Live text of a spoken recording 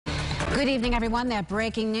Good evening, everyone. That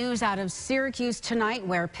breaking news out of Syracuse tonight,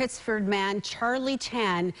 where Pittsford man Charlie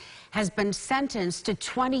Tan has been sentenced to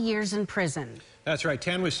 20 years in prison. That's right.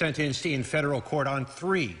 Tan was sentenced in federal court on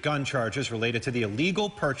 3 gun charges related to the illegal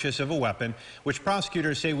purchase of a weapon, which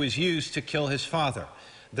prosecutors say was used to kill his father.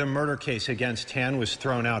 The murder case against Tan was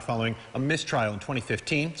thrown out following a mistrial in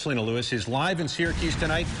 2015. Selena Lewis is live in Syracuse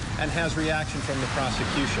tonight and has reaction from the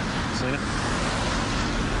prosecution. Selena?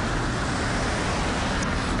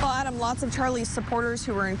 Lots of Charlie's supporters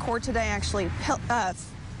who were in court today actually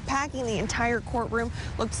packing the entire courtroom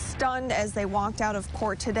looked stunned as they walked out of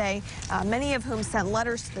court today, many of whom sent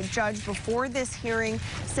letters to the judge before this hearing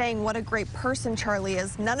saying what a great person Charlie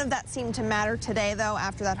is. None of that seemed to matter today, though,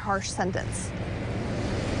 after that harsh sentence.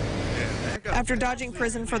 After dodging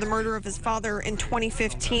prison for the murder of his father in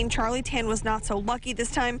 2015, Charlie Tan was not so lucky this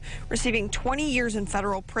time, receiving 20 years in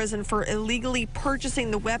federal prison for illegally purchasing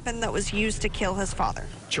the weapon that was used to kill his father.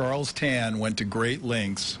 Charles Tan went to great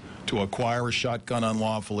lengths to acquire a shotgun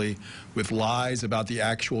unlawfully with lies about the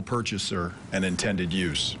actual purchaser and intended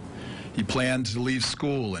use. He planned to leave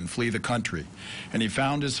school and flee the country, and he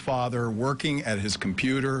found his father working at his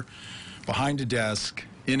computer behind a desk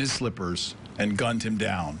in his slippers and gunned him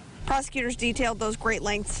down. Prosecutors detailed those great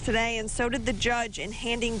lengths today, and so did the judge in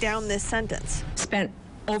handing down this sentence. Spent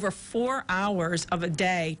over 4 hours of a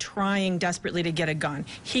day trying desperately to get a gun.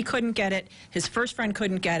 He couldn't get it. His first friend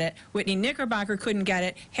couldn't get it. Whitney Knickerbocker couldn't get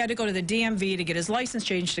it. Had to go to the DMV to get his license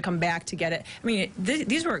changed to come back to get it. I mean,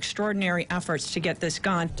 these were extraordinary efforts to get this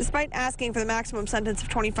gun. Despite asking for the maximum sentence of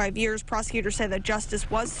 25 years, prosecutors say that justice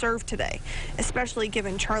was served today, especially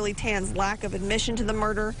given Charlie Tan's lack of admission to the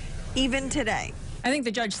murder, even today. I think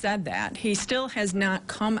the judge said that. He still has not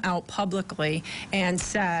come out publicly and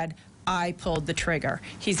said, I pulled the trigger.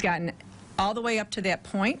 He's gotten all the way up to that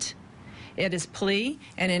point at his plea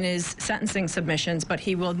and in his sentencing submissions, but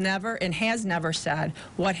he will never and has never said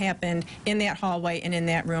what happened in that hallway and in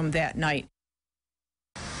that room that night.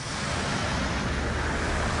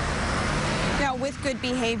 Now, with good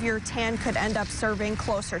behavior, Tan could end up serving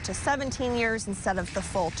closer to 17 years instead of the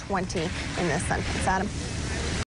full 20 in this sentence. Adam?